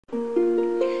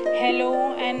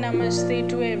and namaste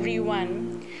to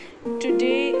everyone.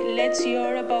 Today, let's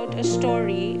hear about a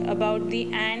story about the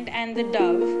ant and the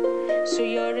dove. So,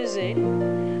 here is it.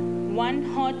 One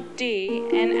hot day,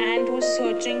 an ant was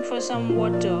searching for some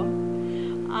water.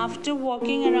 After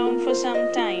walking around for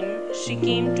some time, she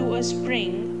came to a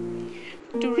spring.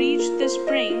 To reach the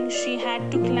spring, she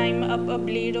had to climb up a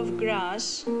blade of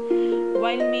grass.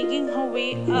 While making her way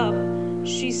up,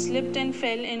 she slipped and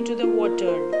fell into the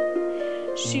water.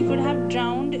 She could have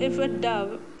drowned if a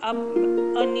dove up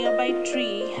a nearby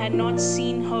tree had not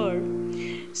seen her.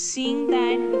 Seeing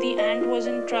that the ant was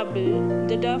in trouble,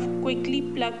 the dove quickly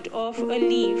plucked off a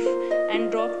leaf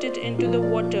and dropped it into the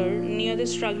water near the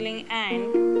struggling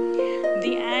ant.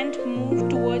 The ant moved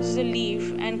towards the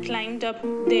leaf and climbed up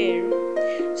there.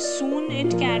 Soon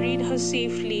it carried her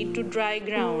safely to dry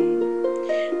ground.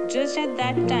 Just at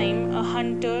that time, a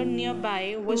hunter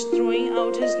nearby was throwing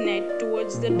out his net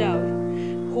towards the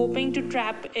dove, hoping to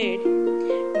trap it.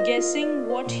 Guessing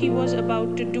what he was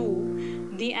about to do,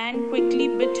 the ant quickly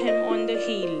bit him on the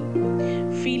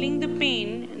heel. Feeling the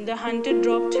pain, the hunter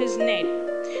dropped his net.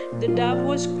 The dove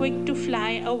was quick to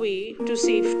fly away to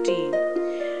safety.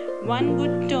 One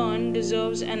good turn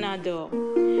deserves another.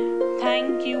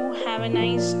 Thank you. Have a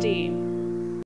nice day.